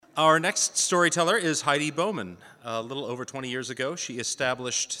Our next storyteller is Heidi Bowman. A little over 20 years ago, she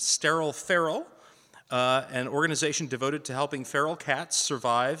established Sterile Feral, an organization devoted to helping feral cats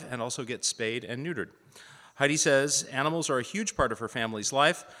survive and also get spayed and neutered. Heidi says animals are a huge part of her family's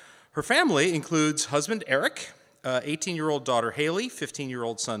life. Her family includes husband Eric, 18-year-old daughter Haley,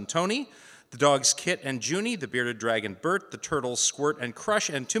 15-year-old son Tony, the dogs Kit and Junie, the bearded dragon Bert, the turtles Squirt and Crush,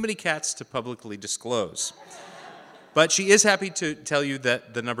 and too many cats to publicly disclose. But she is happy to tell you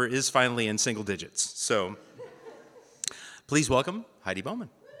that the number is finally in single digits. So please welcome Heidi Bowman.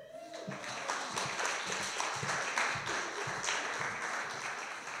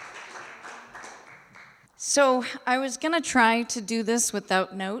 So I was going to try to do this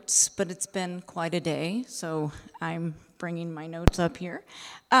without notes, but it's been quite a day, so I'm bringing my notes up here.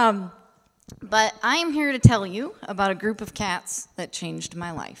 But I'm here to tell you about a group of cats that changed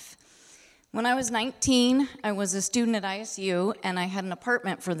my life. When I was 19, I was a student at ISU, and I had an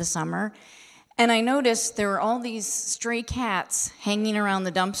apartment for the summer, and I noticed there were all these stray cats hanging around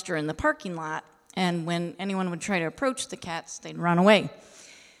the dumpster in the parking lot, and when anyone would try to approach the cats, they'd run away.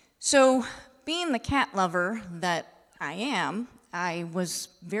 So, being the cat lover that I am, I was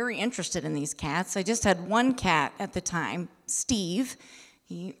very interested in these cats. I just had one cat at the time, Steve.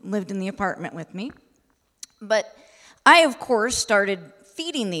 He lived in the apartment with me. But I, of course, started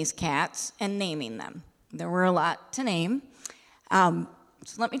feeding these cats and naming them. There were a lot to name. So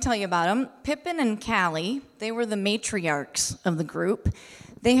let me tell you about them. Pippin and Callie, they were the matriarchs of the group.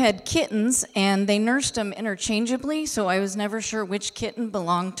 They had kittens, and they nursed them interchangeably, so I was never sure which kitten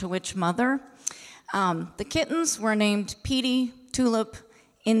belonged to which mother. The kittens were named Petey, Tulip,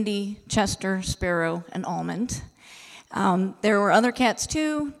 Indy, Chester, Sparrow, and Almond. There were other cats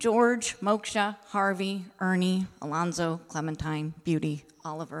too: George, Moksha, Harvey, Ernie, Alonzo, Clementine, Beauty,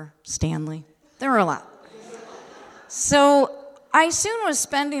 Oliver, Stanley. There were a lot. So I soon was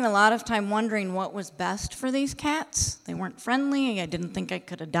spending a lot of time wondering what was best for these cats. They weren't friendly. I didn't think I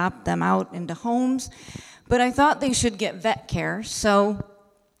could adopt them out into homes, but I thought they should get vet care. So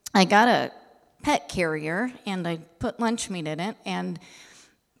I got a pet carrier, and I put lunch meat in it, and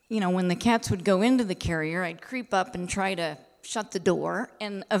when the cats would go into the carrier, I'd creep up and try to shut the door,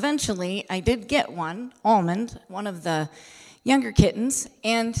 and eventually I did get one, Almond, one of the younger kittens,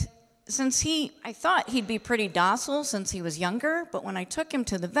 and since I thought he'd be pretty docile since he was younger, but when I took him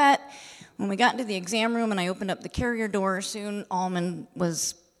to the vet, when we got into the exam room and I opened up the carrier door, soon Almond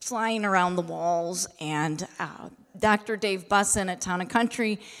was flying around the walls, and Dr. Dave Bussin at Town &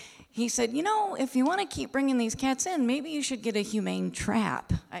 Country, he said, if you want to keep bringing these cats in, maybe you should get a humane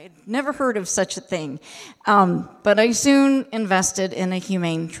trap. I had never heard of such a thing, but I soon invested in a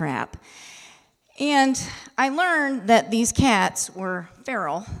humane trap. And I learned that these cats were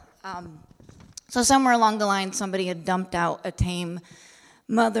feral. So somewhere along the line, somebody had dumped out a tame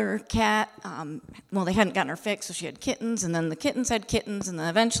mother cat. They hadn't gotten her fixed, so she had kittens, and then the kittens had kittens, and then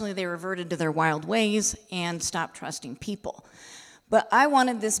eventually they reverted to their wild ways and stopped trusting people. But I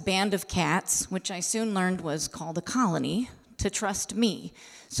wanted this band of cats, which I soon learned was called a colony, to trust me.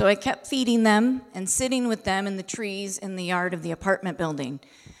 So I kept feeding them and sitting with them in the trees in the yard of the apartment building.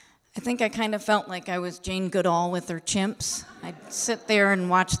 I think I kind of felt like I was Jane Goodall with her chimps. I'd sit there and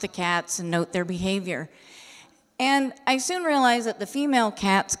watch the cats and note their behavior. And I soon realized that the female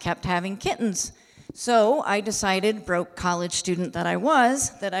cats kept having kittens. So I decided, broke college student that I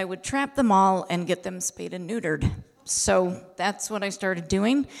was, that I would trap them all and get them spayed and neutered. So that's what I started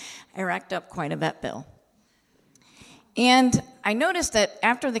doing. I racked up quite a vet bill. And I noticed that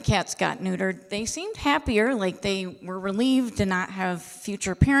after the cats got neutered, they seemed happier, like they were relieved to not have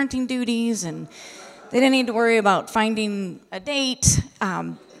future parenting duties, and they didn't need to worry about finding a date.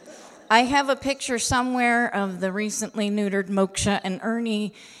 I have a picture somewhere of the recently neutered Moksha and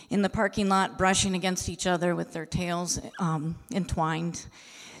Ernie in the parking lot brushing against each other with their tails entwined.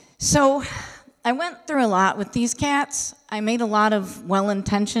 So I went through a lot with these cats. I made a lot of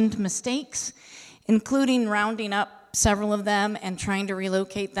well-intentioned mistakes, including rounding up several of them and trying to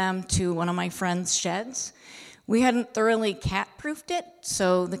relocate them to one of my friend's sheds. We hadn't thoroughly cat-proofed it,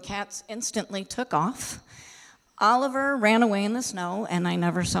 so the cats instantly took off. Oliver ran away in the snow, and I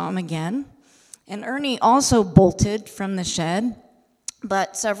never saw him again. And Ernie also bolted from the shed.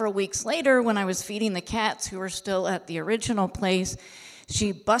 But several weeks later, when I was feeding the cats who were still at the original place,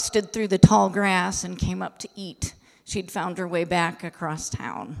 she busted through the tall grass and came up to eat. She'd found her way back across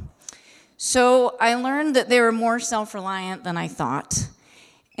town. So I learned that they were more self-reliant than I thought.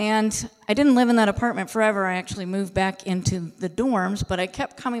 And I didn't live in that apartment forever. I actually moved back into the dorms, but I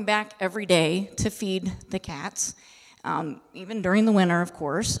kept coming back every day to feed the cats, even during the winter, of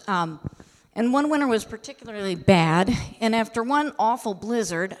course. And one winter was particularly bad, and after one awful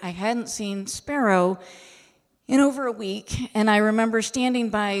blizzard, I hadn't seen Sparrow in over a week, and I remember standing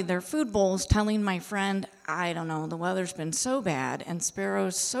by their food bowls telling my friend, I don't know, the weather's been so bad, and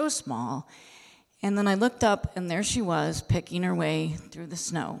Sparrow's so small. And then I looked up, and there she was, picking her way through the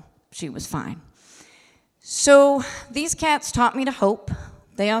snow. She was fine. So these cats taught me to hope.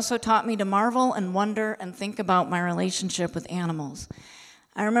 They also taught me to marvel and wonder and think about my relationship with animals.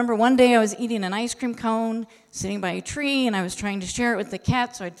 I remember one day I was eating an ice cream cone, sitting by a tree, and I was trying to share it with the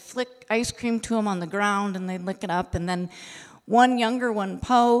cats, so I'd flick ice cream to them on the ground, and they'd lick it up. And then one younger one,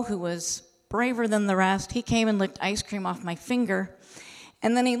 Poe, who was braver than the rest, he came and licked ice cream off my finger.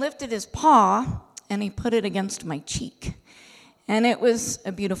 And then he lifted his paw, and he put it against my cheek. And it was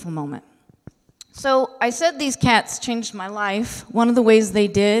a beautiful moment. So I said these cats changed my life. One of the ways they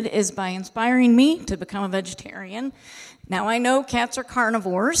did is by inspiring me to become a vegetarian. Now I know cats are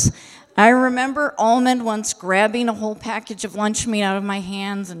carnivores. I remember Almond once grabbing a whole package of lunch meat out of my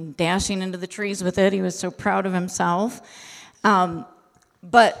hands and dashing into the trees with it. He was so proud of himself.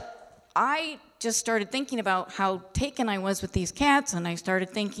 But I just started thinking about how taken I was with these cats, and I started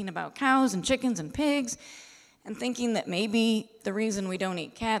thinking about cows and chickens and pigs, and thinking that maybe the reason we don't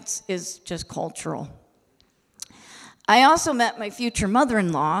eat cats is just cultural. I also met my future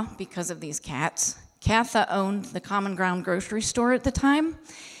mother-in-law because of these cats. Katha owned the Common Ground grocery store at the time,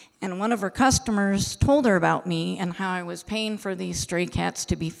 and one of her customers told her about me and how I was paying for these stray cats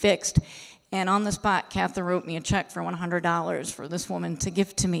to be fixed. And on the spot, Katha wrote me a check for $100 for this woman to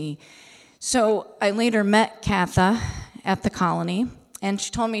give to me. So I later met Katha at the colony, and she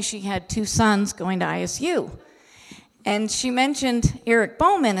told me she had 2 sons going to ISU. And she mentioned Eric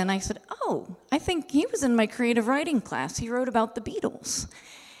Bowman, and I said, oh, I think he was in my creative writing class. He wrote about the Beatles.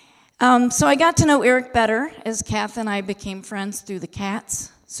 So I got to know Eric better as Kath and I became friends through the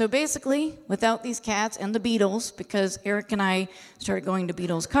cats. So basically, without these cats and the Beatles, because Eric and I started going to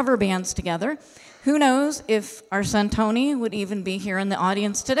Beatles cover bands together, who knows if our son Tony would even be here in the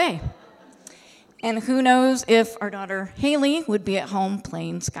audience today. And who knows if our daughter Haley would be at home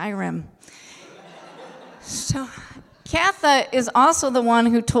playing Skyrim. So Katha is also the one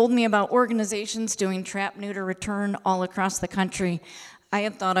who told me about organizations doing trap, neuter, return all across the country. I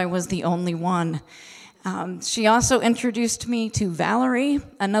had thought I was the only one. She also introduced me to Valerie,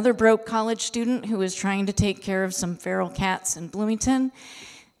 another broke college student who was trying to take care of some feral cats in Bloomington.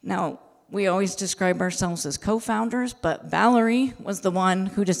 Now, we always describe ourselves as co-founders, but Valerie was the one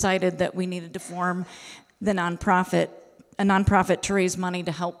who decided that we needed to form a nonprofit to raise money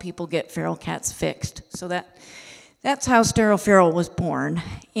to help people get feral cats fixed. So that's how Sterile Feral was born.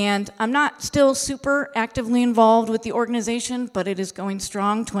 And I'm not still super actively involved with the organization, but it is going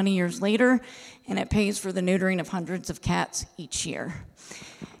strong 20 years later, and it pays for the neutering of hundreds of cats each year.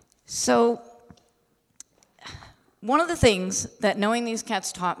 So one of the things that knowing these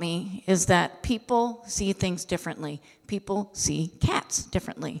cats taught me is that people see things differently. People see cats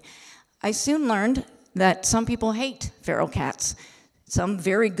differently. I soon learned that some people hate feral cats. Some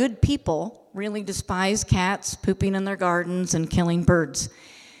very good people really despise cats pooping in their gardens and killing birds.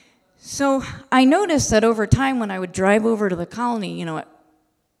 So I noticed that over time when I would drive over to the colony,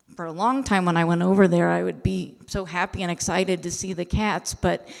 for a long time when I went over there, I would be so happy and excited to see the cats,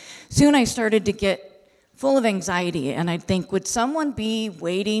 but soon I started to get full of anxiety, and I'd think, would someone be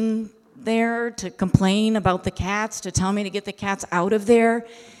waiting there to complain about the cats, to tell me to get the cats out of there?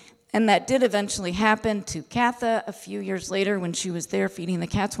 And that did eventually happen to Katha a few years later when she was there feeding the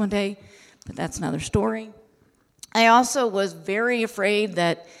cats one day, but that's another story. I also was very afraid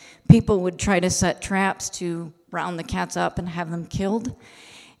that people would try to set traps to round the cats up and have them killed.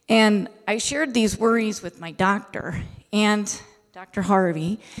 And I shared these worries with my doctor, and Dr.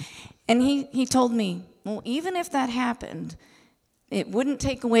 Harvey, and he told me, well, even if that happened, it wouldn't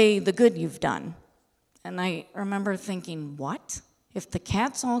take away the good you've done. And I remember thinking, what? If the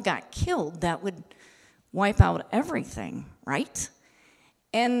cats all got killed, that would wipe out everything, right?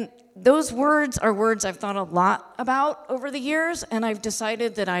 And those words are words I've thought a lot about over the years, and I've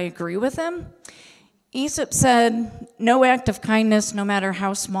decided that I agree with them. Aesop said, no act of kindness, no matter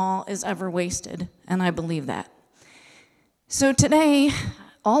how small, is ever wasted, and I believe that. So today,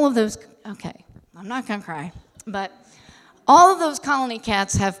 all of those, okay, I'm not gonna cry, but all of those colony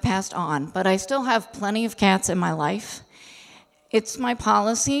cats have passed on, but I still have plenty of cats in my life. It's my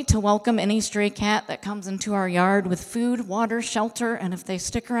policy to welcome any stray cat that comes into our yard with food, water, shelter, and if they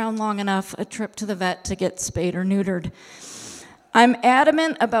stick around long enough, a trip to the vet to get spayed or neutered. I'm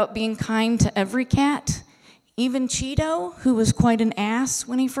adamant about being kind to every cat, even Cheeto, who was quite an ass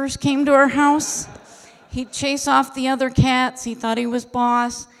when he first came to our house. He'd chase off the other cats, he thought he was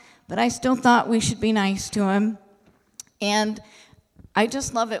boss, but I still thought we should be nice to him. And I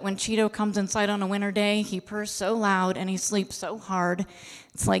just love it when Cheeto comes inside on a winter day. He purrs so loud and he sleeps so hard.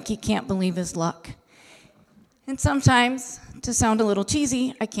 It's like he can't believe his luck. And sometimes, to sound a little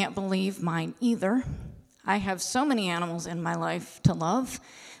cheesy, I can't believe mine either. I have so many animals in my life to love.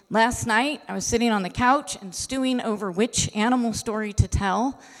 Last night, I was sitting on the couch and stewing over which animal story to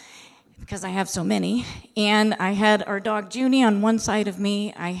tell, because I have so many. And I had our dog Junie on one side of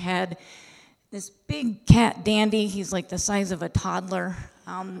me. I had this big cat, Dandy. He's like the size of a toddler,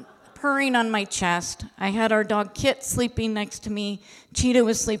 purring on my chest. I had our dog Kit sleeping next to me. Cheetah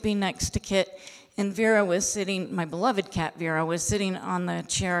was sleeping next to Kit. And Vera was sitting, my beloved cat Vera, was sitting on the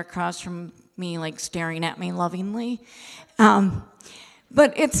chair across from me, like staring at me lovingly.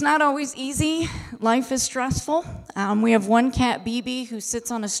 But it's not always easy. Life is stressful. We have one cat, BB, who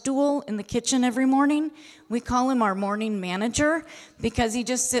sits on a stool in the kitchen every morning. We call him our morning manager because he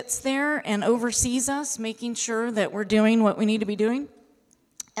just sits there and oversees us, making sure that we're doing what we need to be doing.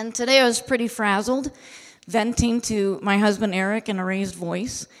 And today I was pretty frazzled, venting to my husband Eric in a raised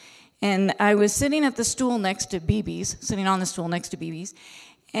voice. And I was sitting at the stool next to BB's, sitting on the stool next to BB's,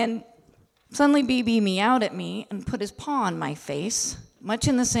 and suddenly BB meowed at me and put his paw on my face, much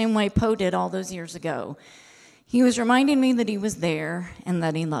in the same way Poe did all those years ago. He was reminding me that he was there and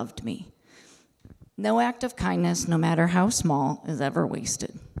that he loved me. No act of kindness, no matter how small, is ever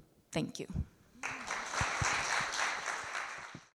wasted. Thank you.